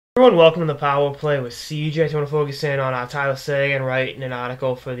Everyone, welcome to the Power Play with CJ. I want to focus in on Tyler Seguin writing an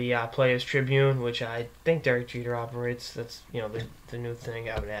article for the Players Tribune, which I think Derek Jeter operates. That's the new thing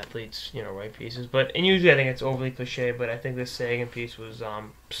having athletes write pieces. And usually I think it's overly cliche, but I think this Seguin piece was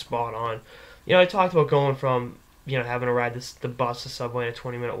spot on. I talked about going from having to ride the bus, the subway, and a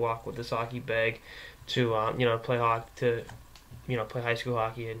 20-minute walk with this hockey bag to play hockey play high school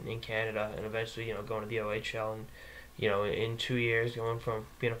hockey in Canada, and eventually going to the OHL and in 2 years, going from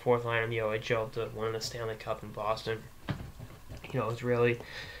being a fourth line in the OHL to winning the Stanley Cup in Boston. It was really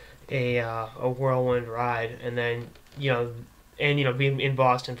a whirlwind ride. And then, being in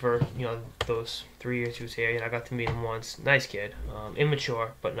Boston for, those 3 years he was here, I got to meet him once. Nice kid.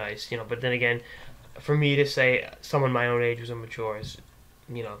 Immature, but nice. But then again, for me to say someone my own age was immature is,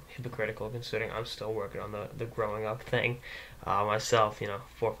 hypocritical, considering I'm still working on the growing up thing myself,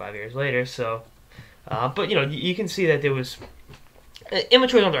 4 or 5 years later. So, but you can see that there was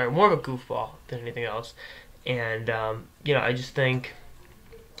immature, more of a goofball than anything else, and I just think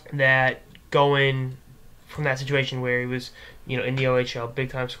that going from that situation where he was in the OHL,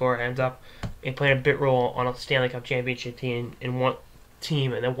 big time scorer, ends up and playing a bit role on a Stanley Cup championship team and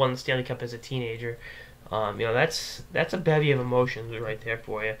then won the Stanley Cup as a teenager. That's a bevy of emotions right there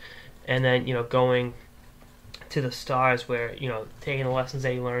for you, and then going to the Stars where taking the lessons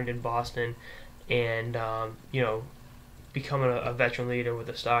that he learned in Boston and becoming a veteran leader with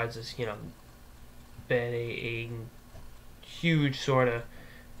the Stars has been a huge sort of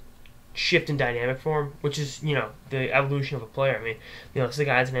shift in dynamic for him, which is the evolution of a player. I mean, this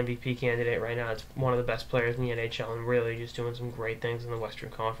guy's an MVP candidate right now. It's one of the best players in the NHL and really just doing some great things in the Western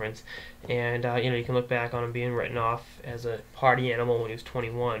Conference. And you can look back on him being written off as a party animal when he was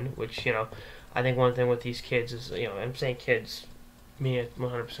 21, which I think one thing with these kids is I'm saying kids, me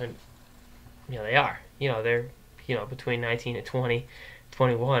 100%. They are. They're, between 19 and 20,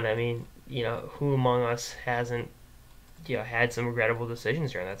 21. I mean, who among us hasn't, had some regrettable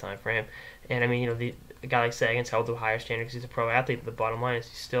decisions during that time frame? And I mean, a guy like Sagan's held to a higher standard because he's a pro athlete, but the bottom line is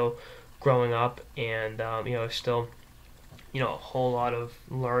he's still growing up and, still, a whole lot of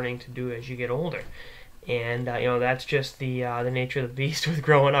learning to do as you get older. And, that's just the nature of the beast with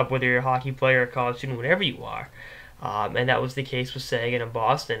growing up, whether you're a hockey player, a college student, whatever you are. And that was the case with Seguin in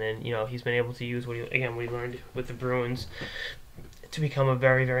Boston, and he's been able to use what he learned with the Bruins to become a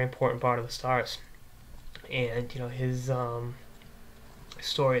very, very important part of the Stars. And his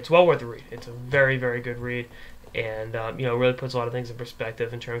story, it's well worth the read. It's a very, very good read, and really puts a lot of things in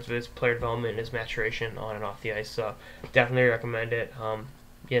perspective in terms of his player development and his maturation on and off the ice. So definitely recommend it.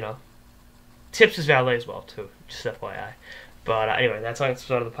 Tips his valet as well too, just FYI. But anyway, that's on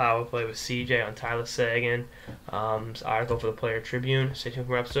episode of the Power Play with CJ on Tyler Seguin. Article for the Player Tribune. Stay tuned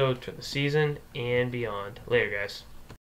for more episodes for the season and beyond. Later, guys.